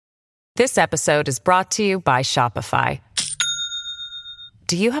This episode is brought to you by Shopify.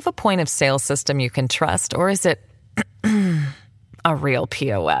 Do you have a point of sale system you can trust, or is it a real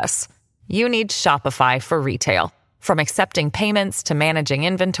POS? You need Shopify for retail. From accepting payments to managing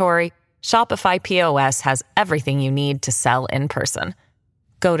inventory, Shopify POS has everything you need to sell in person.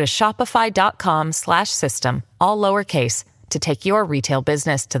 Go to shopify.com/system, all lowercase, to take your retail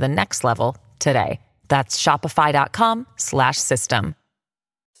business to the next level today. That's shopify.com/system.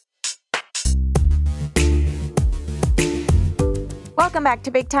 Welcome back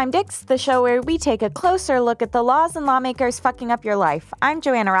to Big Time Dicks, the show where we take a closer look at the laws and lawmakers fucking up your life. I'm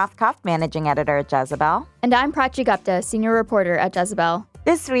Joanna Rothkopf, managing editor at Jezebel. And I'm Prachi Gupta, senior reporter at Jezebel.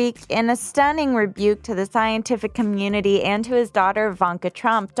 This week, in a stunning rebuke to the scientific community and to his daughter Ivanka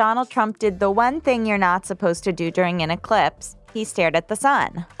Trump, Donald Trump did the one thing you're not supposed to do during an eclipse. He stared at the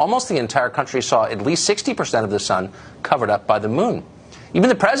sun. Almost the entire country saw at least 60% of the sun covered up by the moon. Even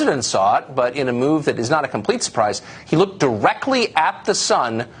the president saw it, but in a move that is not a complete surprise, he looked directly at the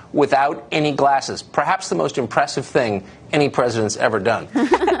sun without any glasses. Perhaps the most impressive thing any president's ever done.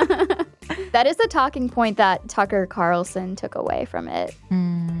 That is the talking point that Tucker Carlson took away from it.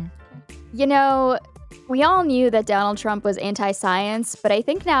 You know, we all knew that Donald Trump was anti-science, but I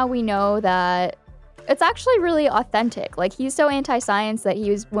think now we know that it's actually really authentic. Like, he's so anti-science that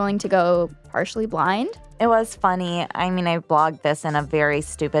he was willing to go partially blind. It was funny. I mean, I blogged this in a very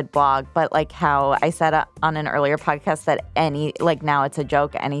stupid blog, but like how I said on an earlier podcast that now it's a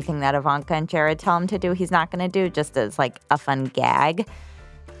joke, anything that Ivanka and Jared tell him to do, he's not going to do, just as like a fun gag.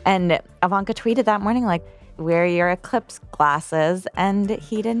 And Ivanka tweeted that morning, like, wear your eclipse glasses, and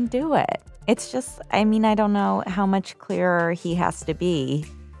he didn't do it. It's just, I mean, I don't know how much clearer he has to be.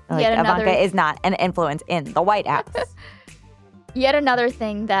 Like, Ivanka is not an influence in the White House. Yet another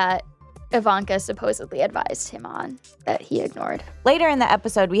thing that Ivanka supposedly advised him on that he ignored. Later in the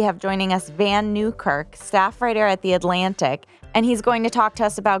episode, we have joining us Vann Newkirk, staff writer at The Atlantic, and he's going to talk to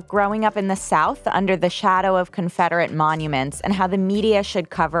us about growing up in the South under the shadow of Confederate monuments and how the media should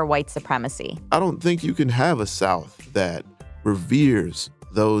cover white supremacy. I don't think you can have a South that reveres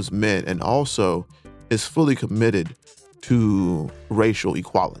those men and also is fully committed to racial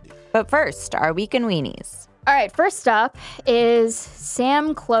equality. But first, our Week in Weenies. All right, first up is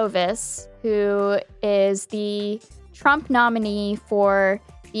Sam Clovis, who is the Trump nominee for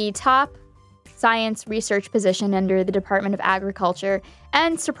the top science research position under the Department of Agriculture.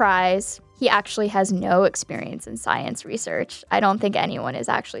 And surprise, he actually has no experience in science research. I don't think anyone is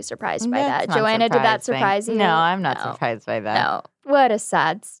actually surprised by that. Joanna, did that surprise you? No, I'm not surprised by that. No, what a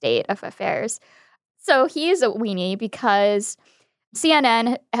sad state of affairs. So he is a weenie because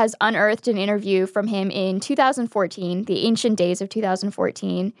CNN has unearthed an interview from him in 2014, the ancient days of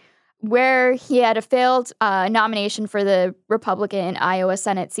 2014, where he had a failed nomination for the Republican Iowa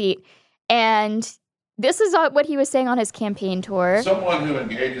Senate seat. And this is what he was saying on his campaign tour. Someone who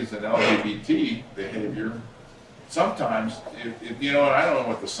engages in LGBT behavior, sometimes, if you know, and I don't know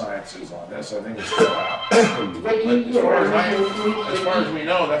what the science is on this, I think it's still out. But as far as we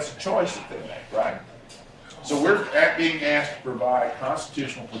know, that's a choice that they make, right? So we're being asked to provide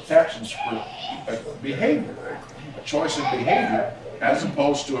constitutional protections for behavior, a choice in behavior, as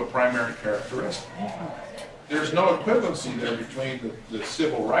opposed to a primary characteristic. There's no equivalency there between the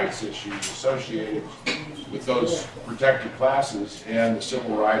civil rights issues associated with those protected classes and the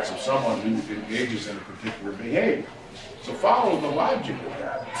civil rights of someone who engages in a particular behavior. So follow the logic of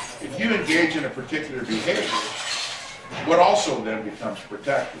that. If you engage in a particular behavior, what also then becomes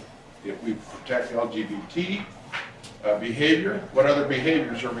protected? If we protect LGBT behavior, what other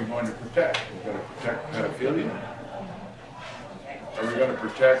behaviors are we going to protect? We're going to protect pedophilia? Are we going to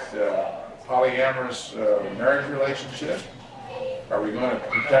protect polyamorous marriage relationships? Are we going to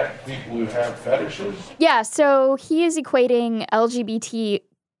protect people who have fetishes? Yeah, so he is equating LGBT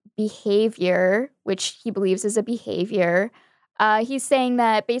behavior, which he believes is a behavior. He's saying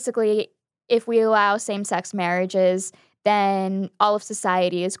that basically if we allow same-sex marriages, then all of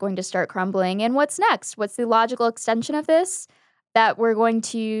society is going to start crumbling. And what's next? What's the logical extension of this? That we're going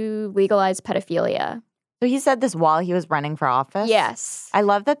to legalize pedophilia. So he said this while he was running for office? Yes. I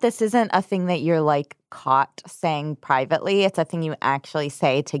love that this isn't a thing that you're like caught saying privately. It's a thing you actually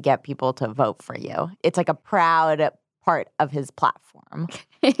say to get people to vote for you. It's like a proud part of his platform.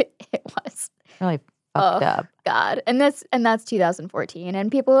 It was. Really fucked up. God. And that's 2014. And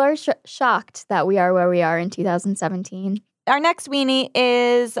people are shocked that we are where we are in 2017. Our next weenie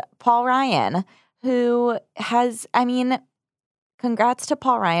is Paul Ryan, who has, congrats to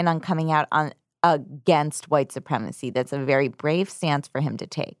Paul Ryan on coming out against white supremacy. That's a very brave stance for him to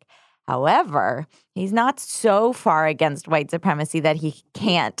take. However, he's not so far against white supremacy that he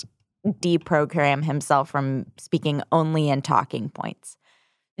can't deprogram himself from speaking only in talking points.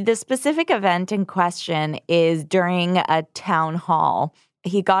 The specific event in question is during a town hall.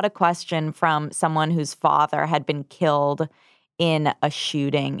 He got a question from someone whose father had been killed in a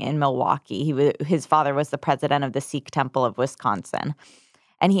shooting in Milwaukee. His father was the president of the Sikh Temple of Wisconsin.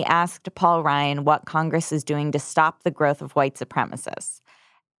 And he asked Paul Ryan what Congress is doing to stop the growth of white supremacists.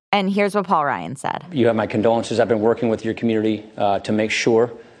 And here's what Paul Ryan said. You have my condolences. I've been working with your community to make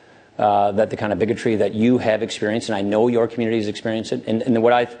sure that the kind of bigotry that you have experienced, and I know your community has experienced it, and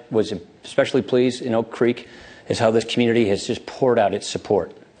what I was especially pleased in Oak Creek is how this community has just poured out its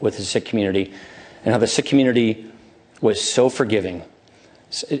support with the Sikh community, and how the Sikh community was so forgiving.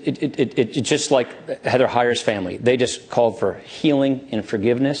 It just like Heather Heyer's family. They just called for healing and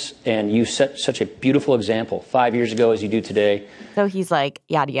forgiveness, and you set such a beautiful example 5 years ago as you do today. So he's like,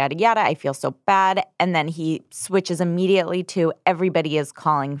 yada, yada, yada, I feel so bad. And then he switches immediately to everybody is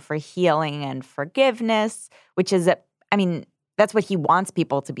calling for healing and forgiveness, which is, I mean, that's what he wants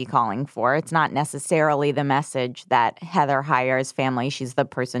people to be calling for. It's not necessarily the message that Heather Heyer's family, she's the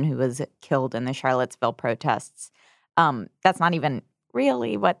person who was killed in the Charlottesville protests. That's not even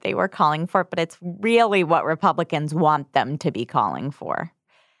really what they were calling for, but it's really what Republicans want them to be calling for.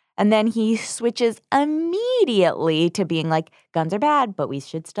 And then he switches immediately to being like, guns are bad, but we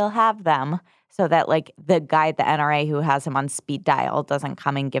should still have them, so that like the guy at the NRA who has him on speed dial doesn't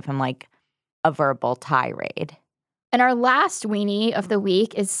come and give him like a verbal tirade. And our last weenie of the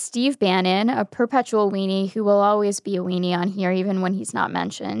week is Steve Bannon, a perpetual weenie who will always be a weenie on here, even when he's not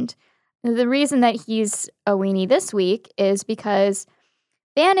mentioned. The reason that he's a weenie this week is because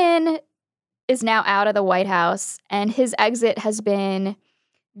Bannon is now out of the White House, and his exit has been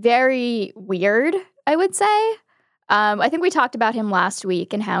very weird, I would say. I think we talked about him last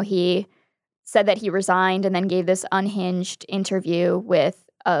week and how he said that he resigned and then gave this unhinged interview with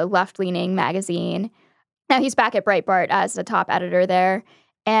a left-leaning magazine. Now he's back at Breitbart as the top editor there,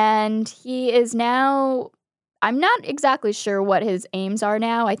 and he is now, I'm not exactly sure what his aims are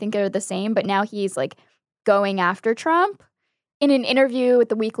now. I think they're the same, but now he's like going after Trump. In an interview with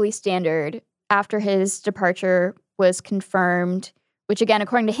the Weekly Standard after his departure was confirmed, which again,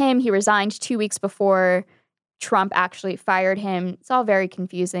 according to him, he resigned 2 weeks before Trump actually fired him. It's all very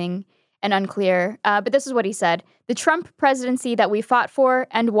confusing and unclear. But this is what he said. The Trump presidency that we fought for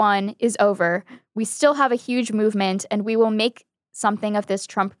and won is over. We still have a huge movement, and we will make something of this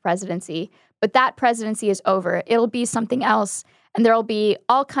Trump presidency. But that presidency is over. It'll be something else. And there'll be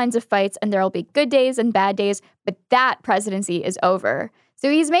all kinds of fights, and there'll be good days and bad days, but that presidency is over. So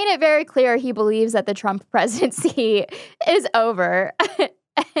he's made it very clear he believes that the Trump presidency is over.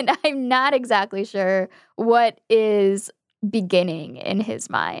 And I'm not exactly sure what is beginning in his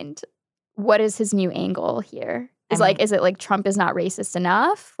mind. What is his new angle here? Is it like Trump is not racist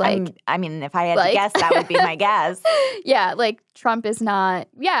enough? Like, I mean, if I had to guess, that would be my guess. Yeah, like Trump is not,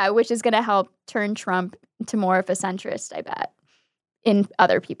 which is going to help turn Trump into more of a centrist, I bet, in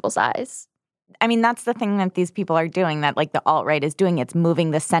other people's eyes. I mean, that's the thing that these people are doing, that like the alt-right is doing. It's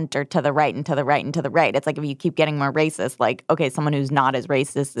moving the center to the right and to the right and to the right. It's like if you keep getting more racist, like, okay, someone who's not as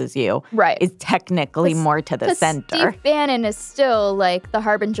racist as you is technically more to the center. Steve Bannon is still like the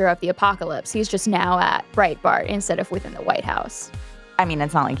harbinger of the apocalypse. He's just now at Breitbart instead of within the White House. I mean,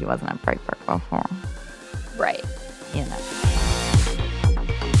 it's not like he wasn't at Breitbart before. Right. You know.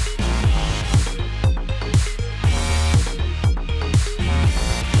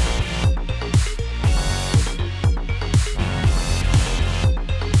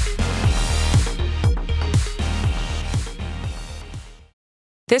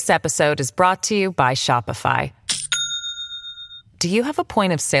 This episode is brought to you by Shopify. Do you have a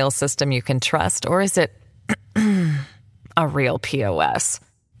point of sale system you can trust, or is it a real POS?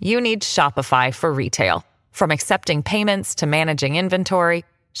 You need Shopify for retail. From accepting payments to managing inventory,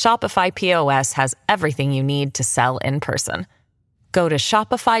 Shopify POS has everything you need to sell in person. Go to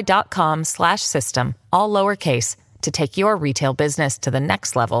shopify.com/system, all lowercase, to take your retail business to the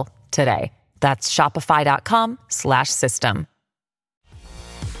next level today. That's shopify.com/system.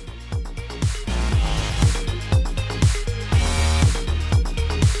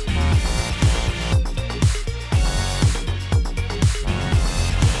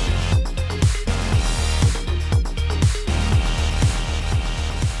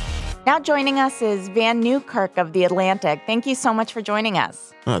 Now joining us is Vann Newkirk of The Atlantic. Thank you so much for joining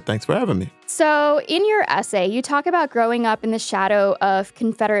us. Thanks for having me. So in your essay, you talk about growing up in the shadow of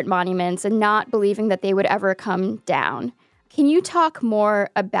Confederate monuments and not believing that they would ever come down. Can you talk more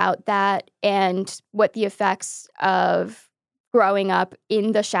about that and what the effects of growing up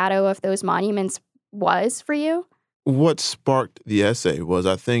in the shadow of those monuments was for you? What sparked the essay was,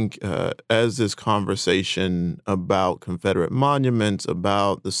 I think, as this conversation about Confederate monuments,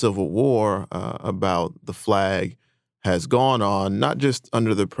 about the Civil War, about the flag has gone on, not just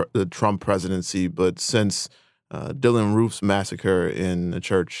under the Trump presidency, but since Dylan Roof's massacre in a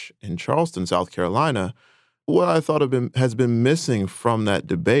church in Charleston, South Carolina, what I thought has been missing from that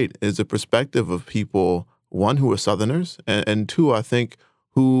debate is a perspective of people, one, who are Southerners, and two, I think,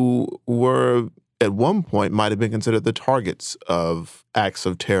 who were at one point might have been considered the targets of acts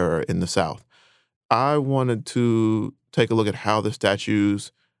of terror in the South. I wanted to take a look at how the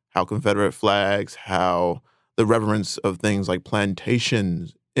statues, how Confederate flags, how the reverence of things like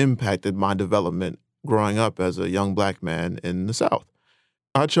plantations impacted my development growing up as a young Black man in the South.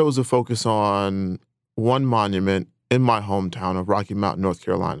 I chose to focus on one monument in my hometown of Rocky Mount, North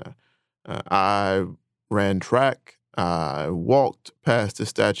Carolina. I ran track. I walked past the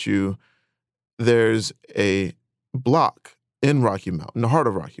statue. There's a block in Rocky Mount, in the heart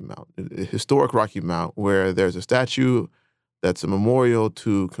of Rocky Mount, historic Rocky Mount, where there's a statue that's a memorial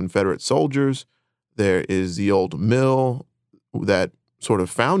to Confederate soldiers. There is the old mill that sort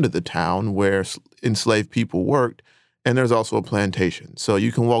of founded the town where enslaved people worked, and there's also a plantation. So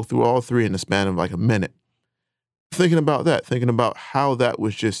you can walk through all three in the span of like a minute. Thinking about that, thinking about how that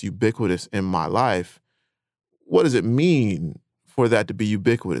was just ubiquitous in my life, what does it mean for that to be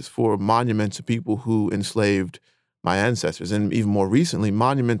ubiquitous, for monuments to people who enslaved my ancestors, and even more recently,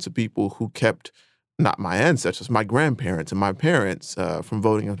 monuments to people who kept not my ancestors, my grandparents and my parents from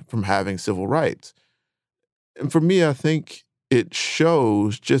voting, from having civil rights. And for me, I think it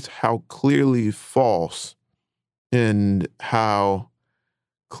shows just how clearly false and how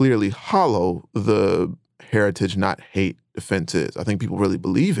clearly hollow the heritage, not hate defense is. I think people really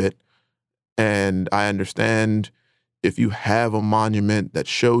believe it. And I understand if you have a monument that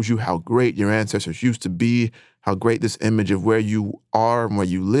shows you how great your ancestors used to be, how great this image of where you are and where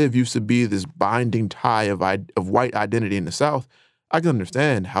you live used to be, this binding tie of white identity in the South, I can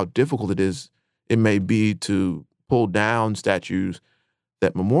understand how difficult it may be to pull down statues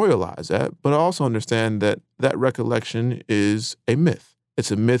that memorialize that, but I also understand that that recollection is a myth. It's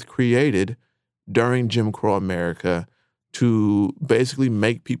a myth created during Jim Crow America to basically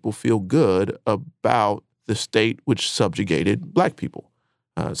make people feel good about the state which subjugated Black people.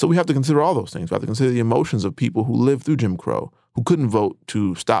 So we have to consider all those things. We have to consider the emotions of people who lived through Jim Crow, who couldn't vote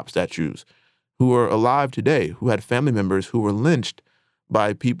to stop statues, who are alive today, who had family members who were lynched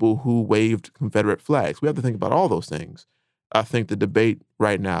by people who waved Confederate flags. We have to think about all those things. I think the debate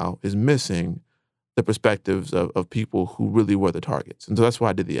right now is missing the perspectives of people who really were the targets. And so that's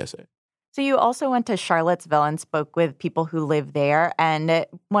why I did the essay. So you also went to Charlottesville and spoke with people who live there. And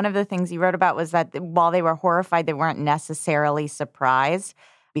one of the things you wrote about was that while they were horrified, they weren't necessarily surprised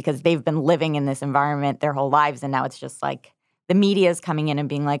because they've been living in this environment their whole lives. And now it's just like the media is coming in and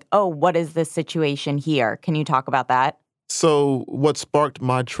being like, oh, what is this situation here? Can you talk about that? So what sparked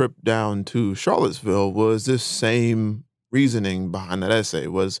my trip down to Charlottesville was this same reasoning behind that essay.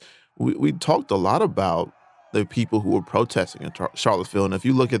 Was we talked a lot about the people who were protesting in Charlottesville. And if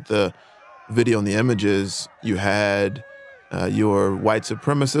you look at the video and the images, you had your white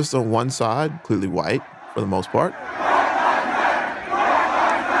supremacists on one side, clearly white for the most part.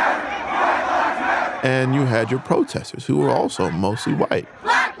 And you had your protesters who were also mostly white.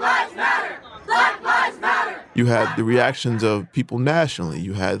 Black Lives Matter! Black Lives Matter! You had the reactions of people nationally.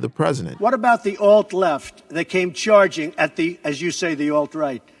 You had the president. What about the alt-left that came charging at as you say, the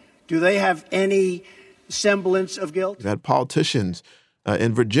alt-right? Do they have any semblance of guilt? You had politicians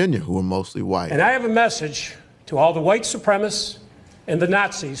in Virginia who were mostly white. And I have a message to all the white supremacists and the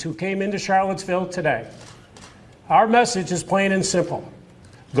Nazis who came into Charlottesville today. Our message is plain and simple.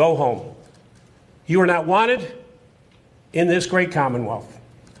 Go home. You are not wanted in this great Commonwealth.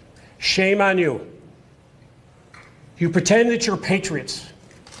 Shame on you. You pretend that you're patriots,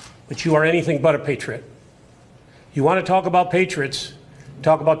 but you are anything but a patriot. You want to talk about patriots,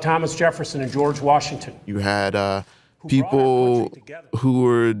 talk about Thomas Jefferson and George Washington. You had people who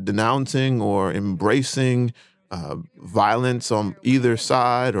were denouncing or embracing violence on either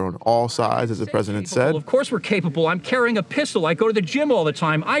side or on all sides, as the president said. Of course we're capable. I'm carrying a pistol. I go to the gym all the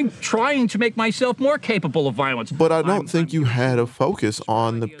time. I'm trying to make myself more capable of violence. But I don't think you had a focus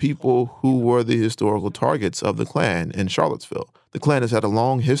on the people who were the historical targets of the Klan in Charlottesville. The Klan has had a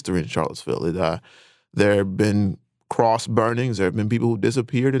long history in Charlottesville. There have been cross burnings. There have been people who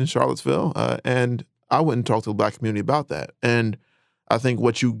disappeared in Charlottesville. And I went and talked to the Black community about that. And I think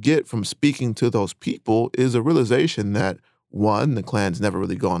what you get from speaking to those people is a realization that, one, the Klan's never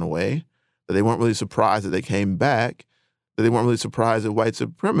really gone away, that they weren't really surprised that they came back, that they weren't really surprised that white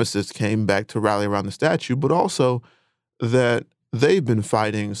supremacists came back to rally around the statue, but also that they've been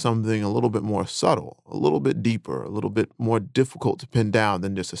fighting something a little bit more subtle, a little bit deeper, a little bit more difficult to pin down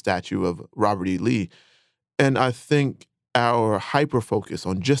than just a statue of Robert E. Lee. And I think our hyper-focus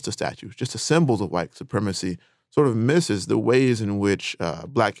on just the statues, just the symbols of white supremacy, sort of misses the ways in which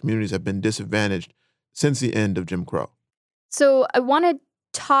Black communities have been disadvantaged since the end of Jim Crow. So I want to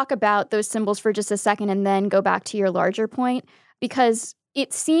talk about those symbols for just a second and then go back to your larger point, because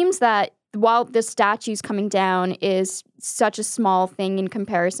it seems that while the statues coming down is such a small thing in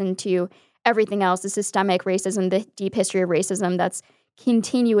comparison to everything else, the systemic racism, the deep history of racism that's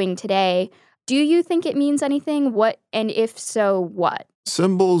continuing today, do you think it means anything? What, and if so, what?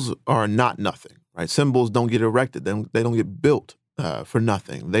 Symbols are not nothing, right? Symbols don't get erected. They don't get built for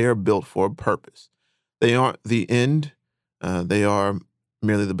nothing. They are built for a purpose. They aren't the end. They are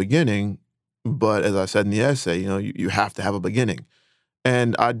merely the beginning. But as I said in the essay, you have to have a beginning.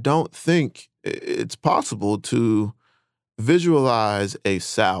 And I don't think it's possible to visualize a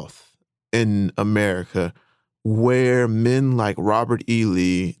South in America where men like Robert E.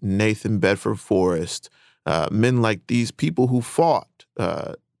 Lee, Nathan Bedford Forrest, men like these people who fought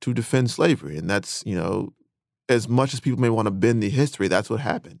to defend slavery, and that's, as much as people may want to bend the history, that's what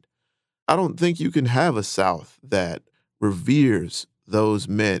happened. I don't think you can have a South that reveres those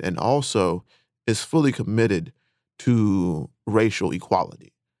men and also is fully committed to racial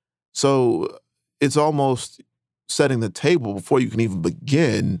equality. So it's almost setting the table before you can even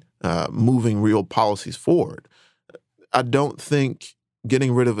begin moving real policies forward. I don't think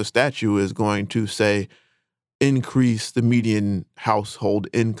getting rid of a statue is going to, say, increase the median household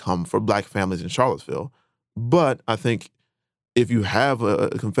income for Black families in Charlottesville. But I think if you have a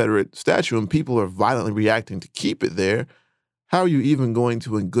Confederate statue and people are violently reacting to keep it there, how are you even going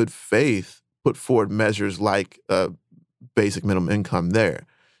to, in good faith, put forward measures like basic minimum income there?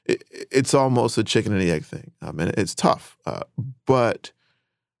 It's almost a chicken and the egg thing. I mean, it's tough. But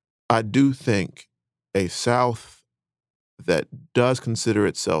I do think a South that does consider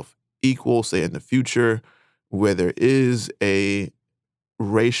itself equal, say, in the future, where there is a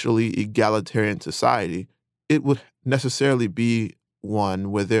racially egalitarian society, it would necessarily be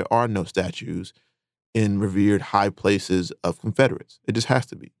one where there are no statues in revered high places of Confederates. It just has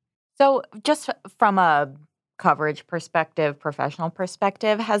to be. So just from a coverage perspective, professional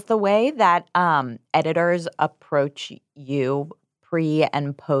perspective, has the way that editors approach you pre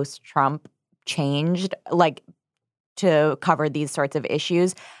and post Trump changed, like, to cover these sorts of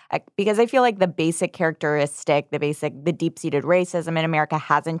issues? Because I feel like the basic characteristic, the deep-seated racism in America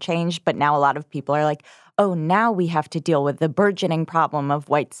hasn't changed, but now a lot of people are like, oh, now we have to deal with the burgeoning problem of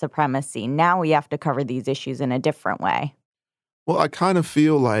white supremacy. Now we have to cover these issues in a different way. Well, I kind of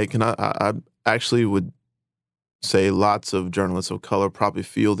feel like, and I actually would say lots of journalists of color probably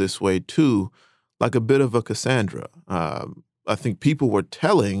feel this way too, like a bit of a Cassandra. I think people were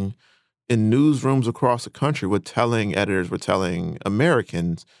telling, in newsrooms across the country, editors were telling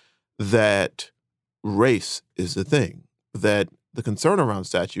Americans that race is the thing, that the concern around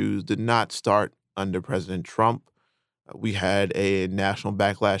statues did not start under President Trump. We had a national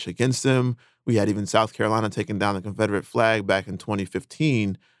backlash against them. We had even South Carolina taking down the Confederate flag back in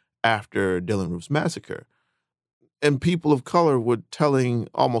 2015 after Dylann Roof's massacre. And people of color were telling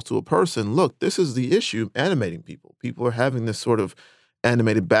almost to a person, look, this is the issue animating people. People are having this sort of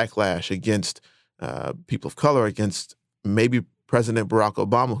animated backlash against people of color, against maybe President Barack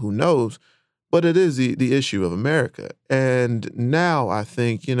Obama, who knows, but it is the issue of America. And now I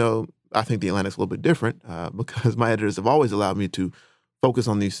think, I think the Atlantic's a little bit different because my editors have always allowed me to focus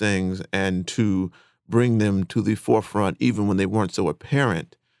on these things and to bring them to the forefront even when they weren't so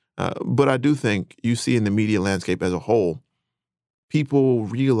apparent. But I do think you see in the media landscape as a whole, people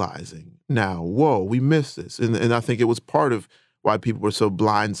realizing now, whoa, we missed this. And I think it was part of why people were so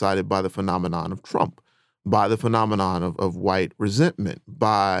blindsided by the phenomenon of Trump, by the phenomenon of white resentment,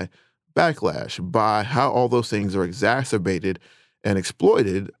 by backlash, by how all those things are exacerbated and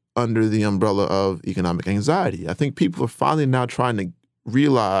exploited under the umbrella of economic anxiety. I think people are finally now trying to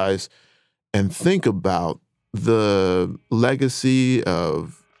realize and think about the legacy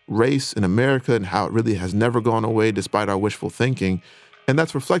of race in America and how it really has never gone away despite our wishful thinking. And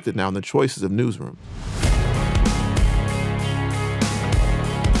that's reflected now in the choices of newsrooms.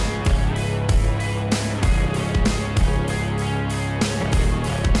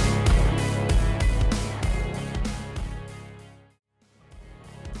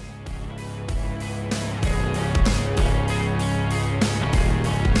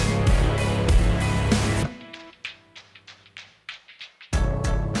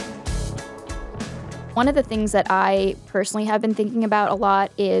 One of the things that I personally have been thinking about a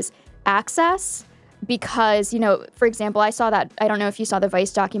lot is access because, for example, I don't know if you saw the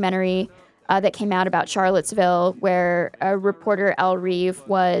Vice documentary that came out about Charlottesville where a reporter, Elle Reeve,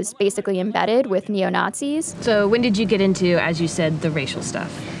 was basically embedded with neo-Nazis. So when did you get into, as you said, the racial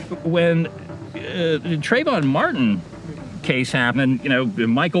stuff? When Trayvon Martin case happened,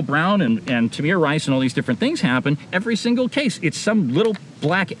 Michael Brown and Tamir Rice and all these different things happen, every single case, it's some little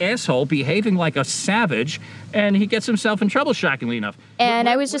black asshole behaving like a savage, and he gets himself in trouble, shockingly enough. And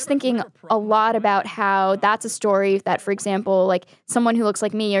I was just thinking a lot about how that's a story that, for example, like someone who looks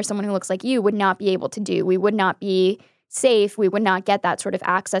like me or someone who looks like you would not be able to do. We would not be safe. We would not get that sort of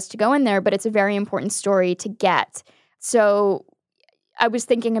access to go in there, but it's a very important story to get. So I was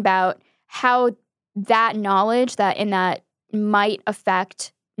thinking about how that knowledge that might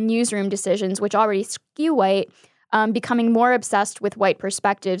affect newsroom decisions, which already skew white, becoming more obsessed with white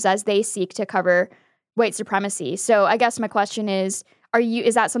perspectives as they seek to cover white supremacy. So I guess my question is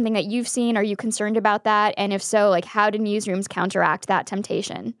that something that you've seen? Are you concerned about that? And if so, how do newsrooms counteract that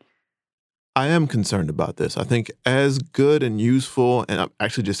temptation? I am concerned about this. I think as good and useful and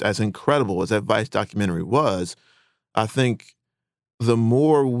actually just as incredible as that Vice documentary was, I think the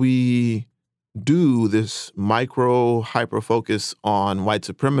more we do this micro hyper focus on white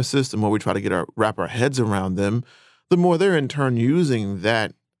supremacists, the more we try to wrap our heads around them, the more they're in turn using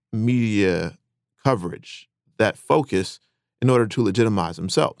that media coverage, that focus, in order to legitimize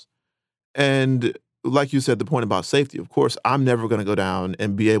themselves. And like you said, the point about safety, of course, I'm never going to go down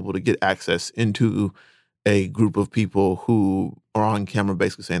and be able to get access into a group of people who are on camera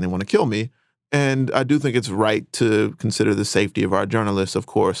basically saying they want to kill me. And I do think it's right to consider the safety of our journalists, of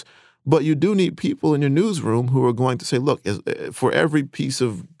course. But you do need people in your newsroom who are going to say, look, for every piece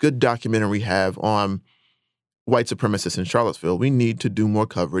of good documentary we have on white supremacists in Charlottesville, we need to do more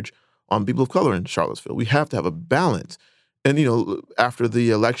coverage on people of color in Charlottesville. We have to have a balance. And, after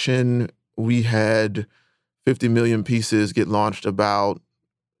the election, we had 50 million pieces get launched about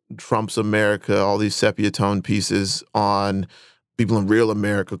Trump's America, all these sepia tone pieces on people in real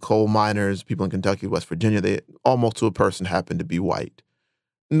America, coal miners, people in Kentucky, West Virginia. They almost to a person happened to be white.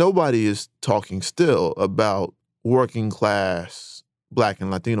 Nobody is talking still about working class Black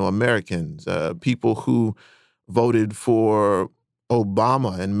and Latino Americans, people who voted for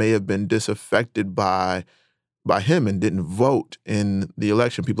Obama and may have been disaffected by him and didn't vote in the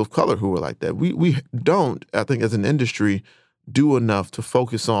election, people of color who were like that. We don't, I think, as an industry, do enough to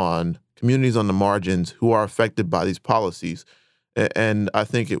focus on communities on the margins who are affected by these policies. And I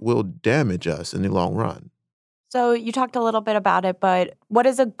think it will damage us in the long run. So you talked a little bit about it, but what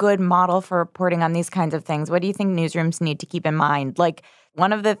is a good model for reporting on these kinds of things? What do you think newsrooms need to keep in mind?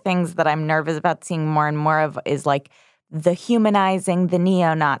 One of the things that I'm nervous about seeing more and more of is the humanizing the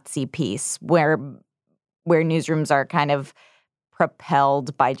neo-Nazi piece where newsrooms are kind of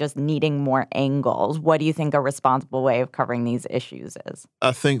propelled by just needing more angles. What do you think a responsible way of covering these issues is?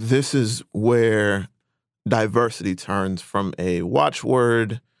 I think this is where diversity turns from a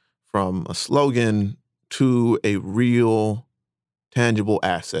watchword, from a slogan, to a real, tangible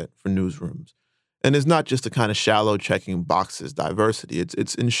asset for newsrooms. And it's not just a kind of shallow checking boxes diversity.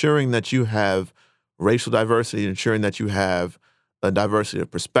 It's ensuring that you have racial diversity, ensuring that you have a diversity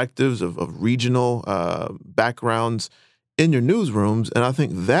of perspectives, of regional backgrounds in your newsrooms. And I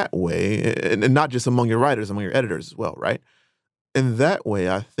think that way, and not just among your writers, among your editors as well, right? In that way,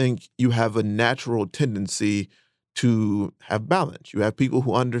 I think you have a natural tendency to have balance. You have people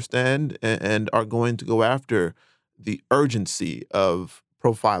who understand and are going to go after the urgency of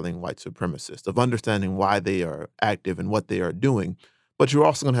profiling white supremacists, of understanding why they are active and what they are doing. But you're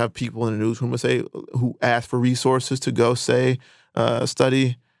also going to have people in the newsroom who ask for resources to go, study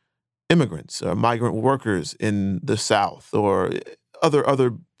immigrants or migrant workers in the South or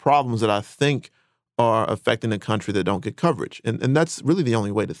other problems that I think are affecting the country that don't get coverage. And that's really the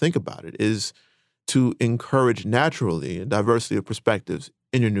only way to think about it, is to encourage naturally a diversity of perspectives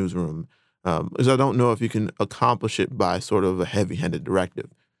in your newsroom. Because I don't know if you can accomplish it by sort of a heavy-handed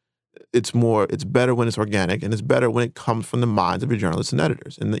directive. It's better when it's organic, and it's better when it comes from the minds of your journalists and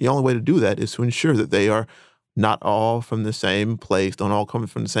editors. And the only way to do that is to ensure that they are not all from the same place, don't all come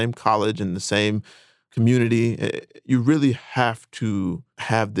from the same college and the same community. You really have to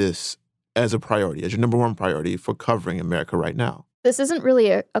have this as a priority, as your number one priority for covering America right now. This isn't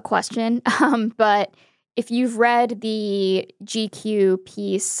really a question, but if you've read the GQ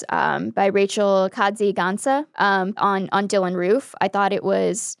piece by Rachel Kazi-Gansa on Dylann Roof, I thought it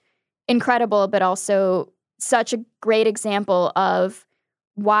was incredible, but also such a great example of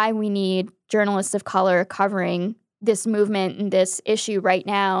why we need journalists of color covering this movement and this issue right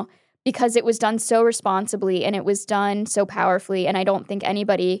now. because it was done so responsibly and it was done so powerfully. And I don't think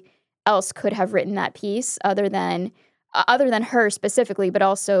anybody else could have written that piece other than her specifically, but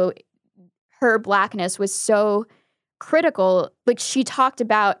also her Blackness was so critical. Like, she talked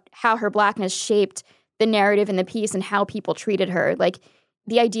about how her Blackness shaped the narrative in the piece and how people treated her. Like,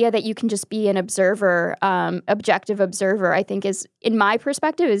 the idea that you can just be an observer, objective observer, I think is, in my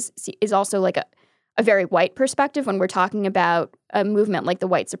perspective, is also like a very white perspective when we're talking about a movement like the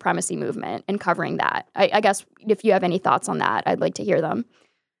white supremacy movement and covering that. I guess if you have any thoughts on that, I'd like to hear them.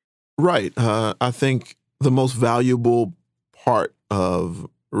 Right. I think the most valuable part of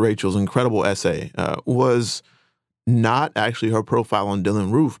Rachel's incredible essay was not actually her profile on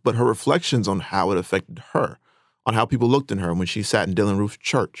Dylann Roof, but her reflections on how it affected her, on how people looked at her when she sat in Dylann Roof's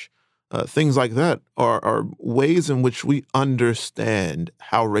church. Things like that are ways in which we understand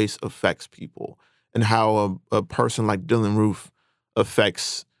how race affects people and how a person like Dylann Roof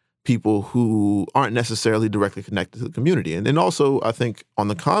affects people who aren't necessarily directly connected to the community. And then also, I think, on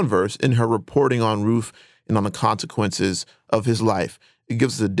the converse, in her reporting on Roof and on the consequences of his life, it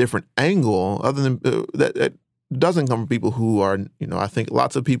gives us a different angle other than that doesn't come from people who are, I think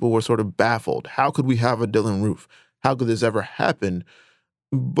lots of people were sort of baffled. How could we have a Dylann Roof? How could this ever happen?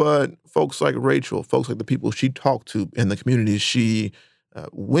 But folks like Rachel, folks like the people she talked to and the communities she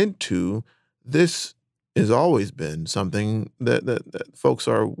went to, this has always been something that folks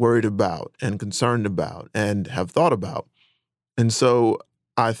are worried about and concerned about and have thought about. And so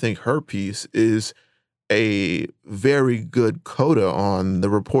I think her piece is a very good coda on the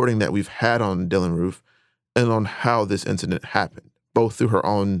reporting that we've had on Dylann Roof and on how this incident happened, both through her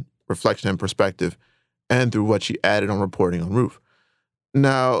own reflection and perspective and through what she added on reporting on Roof.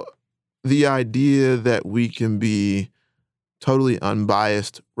 Now, the idea that we can be totally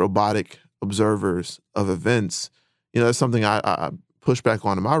unbiased, robotic observers of events, that's something I push back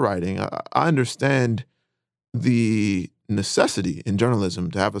on in my writing. I understand the necessity in journalism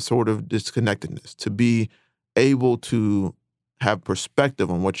to have a sort of disconnectedness, to be able to have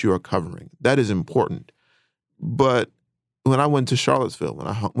perspective on what you are covering. That is important. But when I went to Charlottesville,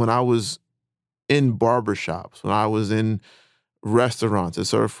 when I was in barbershops, when I was in restaurants that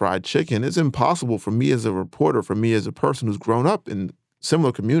serve fried chicken, it's impossible for me as a reporter, for me as a person who's grown up in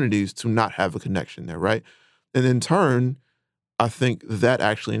similar communities to not have a connection there, right? And in turn, I think that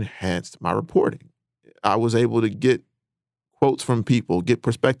actually enhanced my reporting. I was able to get quotes from people, get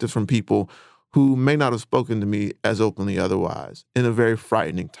perspectives from people who may not have spoken to me as openly otherwise in a very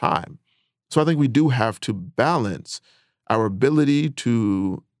frightening time. So I think we do have to balance our ability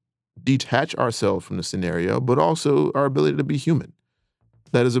to detach ourselves from the scenario, but also our ability to be human.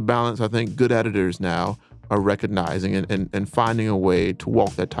 That is a balance I think good editors now are recognizing and finding a way to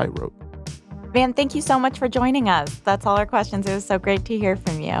walk that tightrope. Van, thank you so much for joining us. That's all our questions. It was so great to hear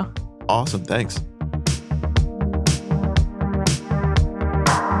from you. Awesome. Thanks.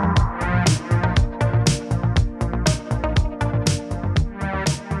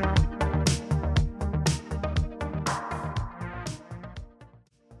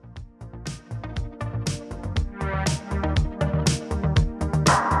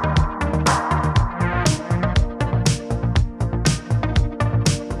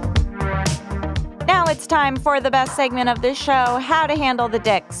 Time for the best segment of this show, How to Handle the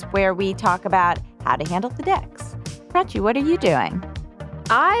Dicks, where we talk about how to handle the dicks. Prachi, what are you doing?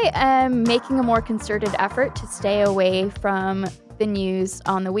 I am making a more concerted effort to stay away from the news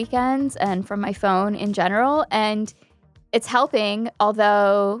on the weekends and from my phone in general, and it's helping,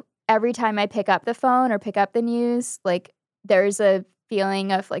 although every time I pick up the phone or pick up the news, like, there's a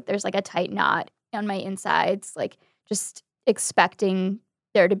feeling of, like, there's, like, a tight knot on my insides, like, just expecting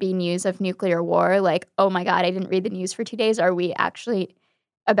there to be news of nuclear war, like, oh my God, I didn't read the news for 2 days. Are we actually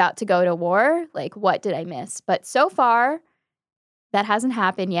about to go to war? Like, what did I miss? But so far, that hasn't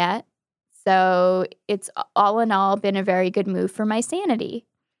happened yet. So it's all in all been a very good move for my sanity.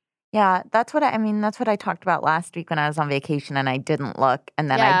 Yeah, that's what I talked about last week when I was on vacation and I didn't look.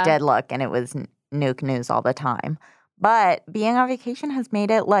 And then I did look and it was nuke news all the time. But being on vacation has made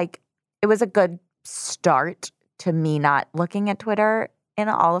it it was a good start to me not looking at Twitter in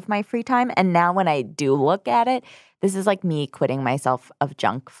all of my free time. And now when I do look at it, this is like me quitting myself of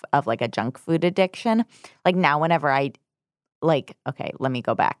a junk food addiction. Like now whenever okay, let me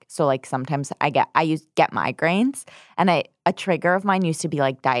go back. So sometimes I get migraines and a trigger of mine used to be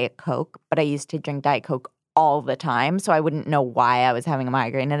Diet Coke, but I used to drink Diet Coke all the time. So I wouldn't know why I was having a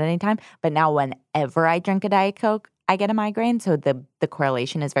migraine at any time. But now whenever I drink a Diet Coke, I get a migraine. So the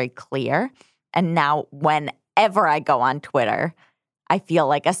correlation is very clear. And now whenever I go on Twitter, I feel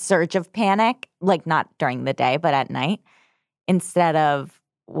like a surge of panic, not during the day, but at night, instead of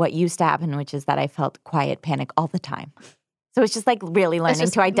what used to happen, which is that I felt quiet panic all the time. So it's just like really learning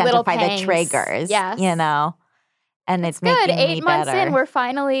just to identify little the triggers, Yes. you know? And it's Good. making me 8 months better. in, we're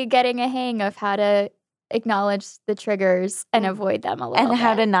finally getting a hang of how to acknowledge the triggers and avoid them a little bit. And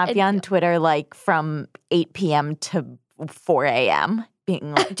how to not be on Twitter like from 8 p.m. to 4 a.m.,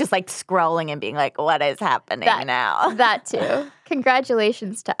 being like, just like scrolling and being like, what is happening now? That too.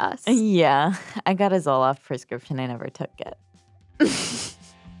 Congratulations to us. Yeah. I got a Zoloft prescription. I never took it.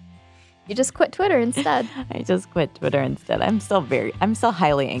 You just quit Twitter instead. I just quit Twitter instead. I'm still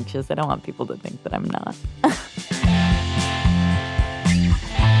highly anxious. I don't want people to think that I'm not.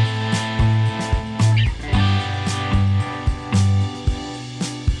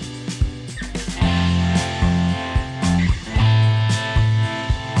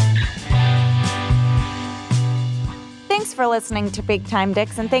 Thanks for listening to Big Time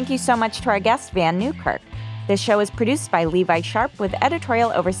Dicks, and thank you so much to our guest, Van Newkirk. This show is produced by Levi Sharp with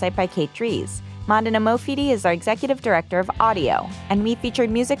editorial oversight by Kate Dries. Mandana Mofidi is our executive director of audio, and we featured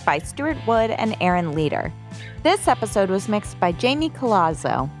music by Stuart Wood and Aaron Leader. This episode was mixed by Jamie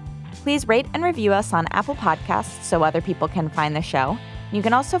Colazzo. Please rate and review us on Apple Podcasts so other people can find the show. You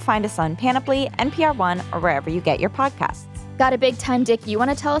can also find us on Panoply, NPR One, or wherever you get your podcasts. Got a big time dick you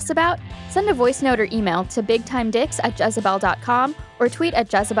want to tell us about? Send a voice note or email to bigtimedicks@jezebel.com or tweet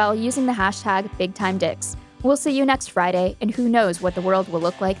at Jezebel using the hashtag BigTimeDicks. We'll see you next Friday, and who knows what the world will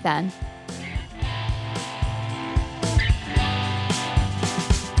look like then.